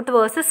 X ഇൻപുട്ട്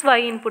വേഴ്സസ്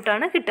Y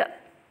ഇൻപുട്ടാണ് കിട്ടുക.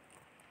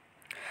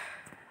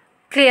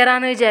 ക്ലിയർ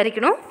ആണെന്ന്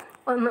വിചാരിക്കണു.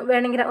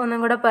 വേണമെങ്കിൽ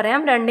ഒന്നും കൂടെ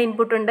പറയാം. 2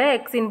 ഇൻപുട്ടുണ്ട്,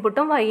 X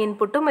ഇൻപുട്ടും Y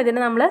ഇൻപുട്ടും. ഇതിന്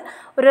നമ്മൾ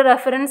ഒരു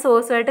റെഫറൻസ്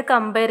സോഴ്സുമായിട്ട്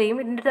കമ്പയർ ചെയ്യും.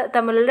 ഇതിൻ്റെ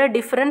തമ്മിലുള്ള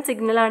ഡിഫറൻറ്റ്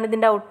സിഗ്നലാണ്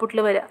ഇതിൻ്റെ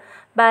ഔട്ട്പുട്ടിൽ വരിക.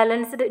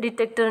 ബാലൻസ്ഡ്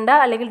ഡിറ്റക്ടറിൻ്റെ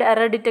അല്ലെങ്കിൽ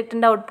എറർ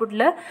ഡിറ്റക്ടറിൻ്റെ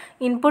ഔട്ട്പുട്ടിൽ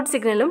ഇൻപുട്ട്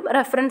സിഗ്നലും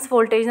റെഫറൻസ്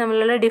വോൾട്ടേജ്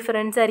തമ്മിലുള്ള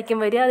ഡിഫറൻസ് ആയിരിക്കും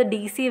വരിക. അത്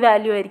DC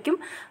വാല്യൂ ആയിരിക്കും.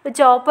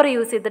 ചോപ്പർ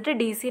യൂസ് ചെയ്തിട്ട്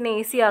DCനെ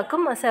AC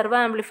ആക്കും. സെർവോ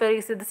ആംപ്ലിഫയർ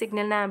യൂസ് ചെയ്ത്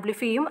സിഗ്നലിനെ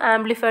ആംപ്ലിഫൈ ചെയ്യും.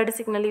 ആംപ്ലിഫൈഡ്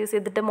സിഗ്നൽ യൂസ്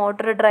ചെയ്തിട്ട്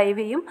മോട്ടർ ഡ്രൈവ്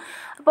ചെയ്യും.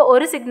 അപ്പോൾ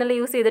ഒരു സിഗ്നൽ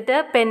യൂസ് ചെയ്തിട്ട്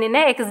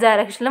പെന്നിനെ X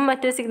ഡയറക്ഷനിലും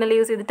മറ്റൊരു സിഗ്നൽ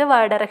യൂസ് ചെയ്തിട്ട്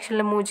Y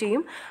ഡയറക്ഷനിലും മൂവ്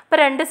ചെയ്യും. അപ്പോൾ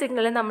 2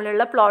 സിഗ്നലും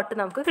തമ്മിലുള്ള പ്ലോട്ട്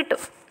നമുക്ക്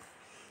കിട്ടും.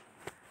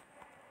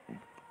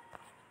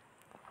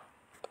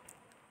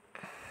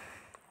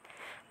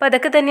 അപ്പോൾ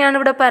അതൊക്കെ തന്നെയാണ്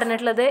ഇവിടെ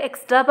പറഞ്ഞിട്ടുള്ളത്.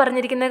 എക്സ്ട്രാ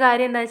പറഞ്ഞിരിക്കുന്ന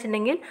കാര്യം എന്താണെന്ന്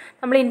വെച്ചിട്ടുണ്ടെങ്കിൽ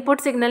നമ്മൾ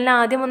ഇൻപുട്ട് സിഗ്നലിനെ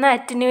ആദ്യം ഒന്ന്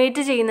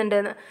അറ്റനുവേറ്റ്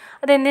ചെയ്യുന്നുണ്ടെന്ന്.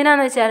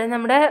 അതെന്തിനാണെന്ന് വെച്ചാൽ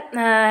നമ്മുടെ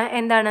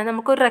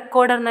നമുക്കൊരു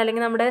റെക്കോർഡറിന്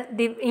അല്ലെങ്കിൽ നമ്മുടെ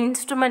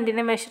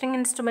ഇൻസ്ട്രുമെൻറ്റിന്, മെഷറിംഗ്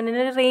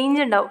ഇൻസ്ട്രുമെൻറ്റിന് ഒരു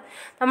റേഞ്ച് ഉണ്ടാവും.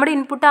 നമ്മുടെ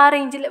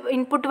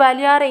ഇൻപുട്ട്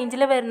വാല്യൂ ആ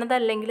റേഞ്ചിൽ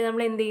വരുന്നതല്ലെങ്കിൽ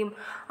നമ്മൾ എന്ത് ചെയ്യും?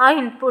 ആ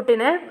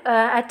ഇൻപുട്ടിനെ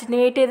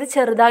അറ്റനുവേറ്റ് ചെയ്ത്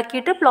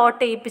ചെറുതാക്കിയിട്ട്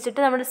പ്ലോട്ട് ചെയ്യിപ്പിച്ചിട്ട്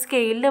നമ്മുടെ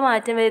സ്കെയിലിൽ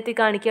മാറ്റം വരുത്തി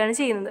കാണിക്കുകയാണ്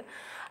ചെയ്യുന്നത്.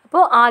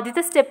 അപ്പോൾ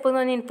ആദ്യത്തെ സ്റ്റെപ്പ് എന്ന്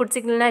പറഞ്ഞാൽ ഇൻപുട്ട്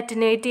സിഗ്നലിനെ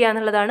അറ്റനുവേറ്റ് ചെയ്യുക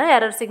എന്നുള്ളതാണ്.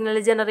 എറർ സിഗ്നൽ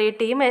ജനറേറ്റ്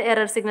ചെയ്യും.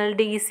 എറർ സിഗ്നൽ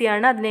DC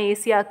ആണ്, അതിനെ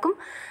AC ആക്കും.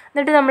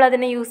 എന്നിട്ട് നമ്മൾ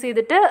അതിനെ യൂസ്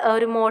ചെയ്തിട്ട്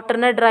ഒരു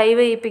മോട്ടറിനെ ഡ്രൈവ്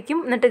ചെയ്യിപ്പിക്കും.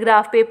 എന്നിട്ട്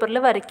ഗ്രാഫ് പേപ്പറിൽ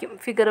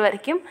ഫിഗർ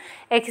വരയ്ക്കും,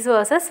 X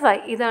വേഴ്സസ് Y.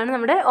 ഇതാണ്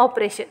നമ്മുടെ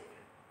ഓപ്പറേഷൻ.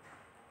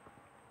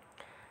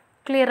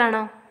 ക്ലിയർ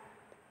ആണോ?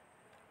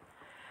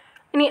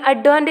 ഇനി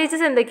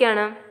അഡ്വാൻറ്റേജസ്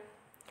എന്തൊക്കെയാണ്?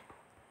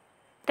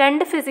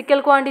 2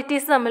 ഫിസിക്കൽ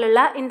ക്വാണ്ടിറ്റീസ്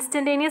തമ്മിലുള്ള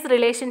ഇൻസ്റ്റൻറ്റേനിയസ്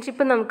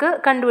റിലേഷൻഷിപ്പ് നമുക്ക്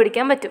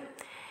കണ്ടുപിടിക്കാൻ പറ്റും.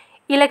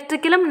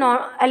 ഇലക്ട്രിക്കലും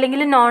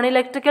അല്ലെങ്കിൽ നോൺ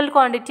ഇലക്ട്രിക്കൽ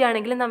ക്വാണ്ടിറ്റി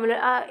ആണെങ്കിലും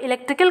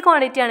ഇലക്ട്രിക്കൽ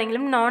ക്വാണ്ടിറ്റി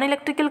ആണെങ്കിലും നോൺ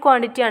ഇലക്ട്രിക്കൽ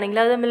ക്വാണ്ടിറ്റി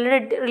ആണെങ്കിലും അത് തമ്മിലുള്ള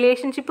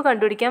റിലേഷൻഷിപ്പ്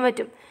കണ്ടുപിടിക്കാൻ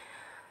പറ്റും.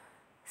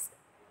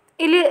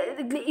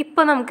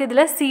 ഇപ്പോൾ നമുക്കിതിൽ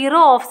 0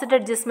 ഓഫ്സെറ്റ്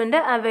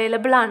അഡ്ജസ്റ്റ്മെൻറ്റ്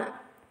അവൈലബിൾ ആണ്.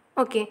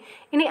 ഓക്കെ,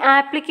 ഇനി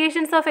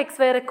ആപ്ലിക്കേഷൻസ് ഓഫ്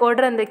XY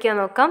റെക്കോർഡർ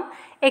എന്തൊക്കെയാണെന്ന് നോക്കാം.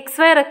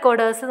 XY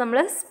റെക്കോർഡേഴ്സ് നമ്മൾ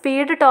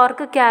speed,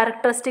 torque,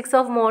 characteristics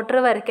of motor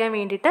വരയ്ക്കാൻ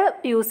വേണ്ടിയിട്ട്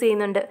യൂസ്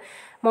ചെയ്യുന്നുണ്ട്.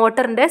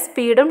 മോട്ടറിൻ്റെ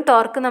സ്പീഡും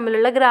ടോർക്കും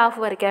തമ്മിലുള്ള ഗ്രാഫ്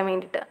വരയ്ക്കാൻ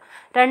വേണ്ടിയിട്ട്.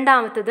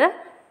 രണ്ടാമത്തത്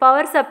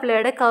പവർ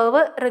സപ്ലൈയുടെ കർവ്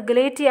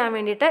റെഗുലേറ്റ് ചെയ്യാൻ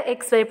വേണ്ടിയിട്ട്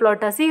XY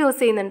പ്ലോട്ടേഴ്സ് യൂസ്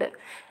ചെയ്യുന്നുണ്ട്.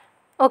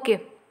 ഓക്കെ,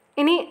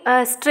 ഇനി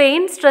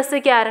സ്ട്രെയിൻ, സ്ട്രെസ്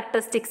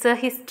ക്യാരക്ടറിസ്റ്റിക്സ്,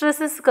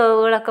 ഹിസ്റ്ററിസിസ്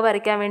കർവുകളൊക്കെ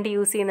വരയ്ക്കാൻ വേണ്ടി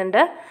യൂസ്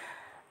ചെയ്യുന്നുണ്ട്.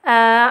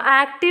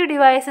 ആക്റ്റീവ്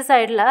ഡിവൈസസ്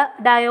ആയിട്ടുള്ള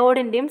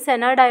ഡയോഡിൻ്റെയും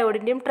സെന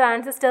ഡയോഡിൻ്റെയും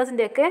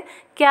ട്രാൻസിസ്റ്റേഴ്സിൻ്റെയൊക്കെ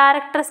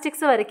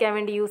ക്യാരക്ടറിസ്റ്റിക്സ് വരയ്ക്കാൻ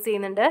വേണ്ടി യൂസ്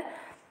ചെയ്യുന്നുണ്ട്.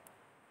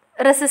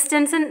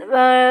 റെസിസ്റ്റൻസും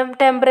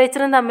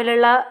ടെമ്പറേച്ചറും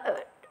തമ്മിലുള്ള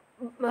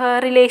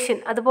റിലേഷൻ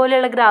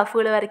അതുപോലെയുള്ള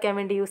ഗ്രാഫുകൾ വരയ്ക്കാൻ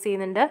വേണ്ടി യൂസ്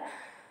ചെയ്യുന്നുണ്ട്.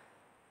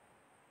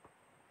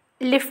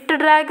 ലിഫ്റ്റ്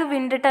ഡ്രാഗ്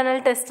വിൻഡ് ടണൽ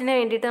ടെസ്റ്റിന്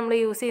വേണ്ടിയിട്ട് നമ്മൾ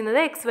യൂസ് ചെയ്യുന്നത്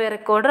XY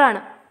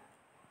റെക്കോർഡറാണ്.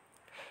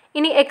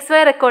 ഇനി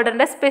XY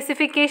റെക്കോർഡറിൻ്റെ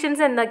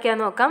സ്പെസിഫിക്കേഷൻസ്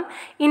എന്തൊക്കെയാണെന്ന് നോക്കാം.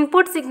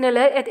 ഇൻപുട്ട് സിഗ്നൽ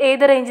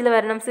ഏത് റേഞ്ചിൽ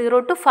വരണം? 0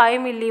 to 5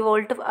 mV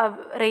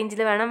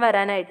റേഞ്ചിൽ വേണം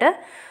വരാനായിട്ട്.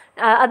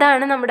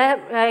 അതാണ് നമ്മുടെ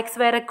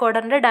XY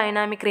റെക്കോർഡറിൻ്റെ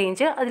ഡൈനാമിക്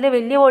റേഞ്ച്. അതിൽ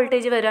വലിയ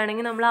വോൾട്ടേജ്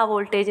വരികയാണെങ്കിൽ നമ്മൾ ആ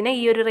വോൾട്ടേജിനെ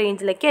ഈ ഒരു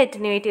റേഞ്ചിലേക്ക്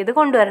അറ്റന്യൂവേറ്റ് ചെയ്ത്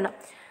കൊണ്ടുവരണം.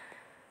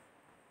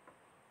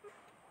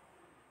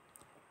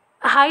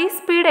 ഹൈ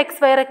സ്പീഡ്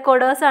XY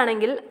റെക്കോർഡേഴ്സ്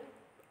ആണെങ്കിൽ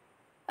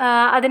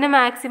അതിന്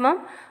മാക്സിമം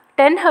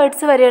 10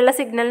 Hz വരെയുള്ള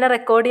സിഗ്നലിനെ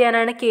റെക്കോർഡ്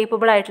ചെയ്യാനാണ്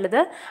കേപ്പബിൾ ആയിട്ടുള്ളത്.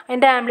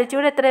 അതിൻ്റെ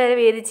ആംപ്ലിറ്റ്യൂഡ് എത്ര വരെ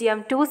വേരി ചെയ്യാം?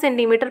 2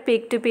 cm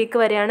പീക്ക് ടു പീക്ക്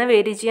വരെയാണ്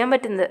വേരി ചെയ്യാൻ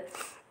പറ്റുന്നത്.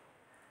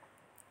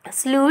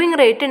 സ്ലൂവിങ്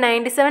rate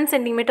 97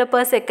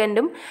 cm/s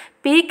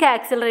peak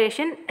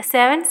acceleration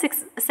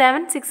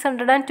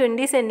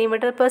 620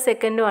 cm/s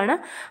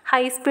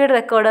high speed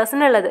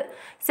റെക്കോർഡേഴ്സിനുള്ളത്.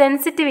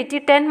 Sensitivity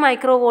 10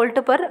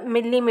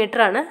 microvolt/mm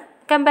ആണ്,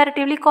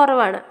 കമ്പാരിറ്റീവ്ലി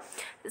കുറവാണ്.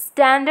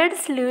 സ്റ്റാൻഡേർഡ്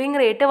സ്ലൂവിങ്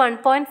റേറ്റ്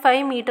 1.5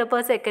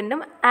 m/s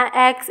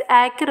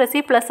ആക്യുറസി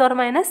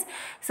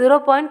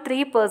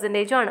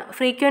 ±0.3% ആണ്.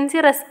 Frequency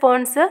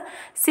response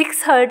 6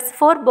 Hz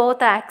for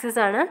both axis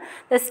ആണ്.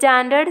 The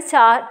standard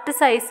chart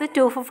size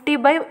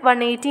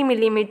 250/180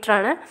 mm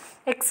ആണ്.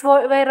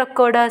 XY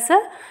recorders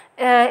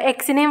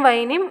എക്സിനെയും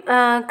വൈനെയും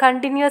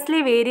continuously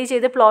vary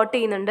ചെയ്ത് plot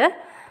ചെയ്യുന്നുണ്ട്.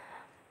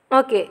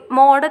 Okay,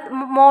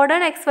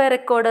 modern XY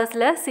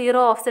റെക്കോർഡേഴ്സിൽ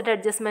 0 offset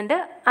adjustment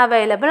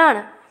available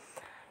ആണ്.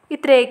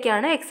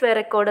 ഇത്രയൊക്കെയാണ് XY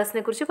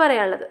റെക്കോർഡേഴ്സിനെ കുറിച്ച്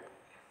പറയാനുള്ളത്.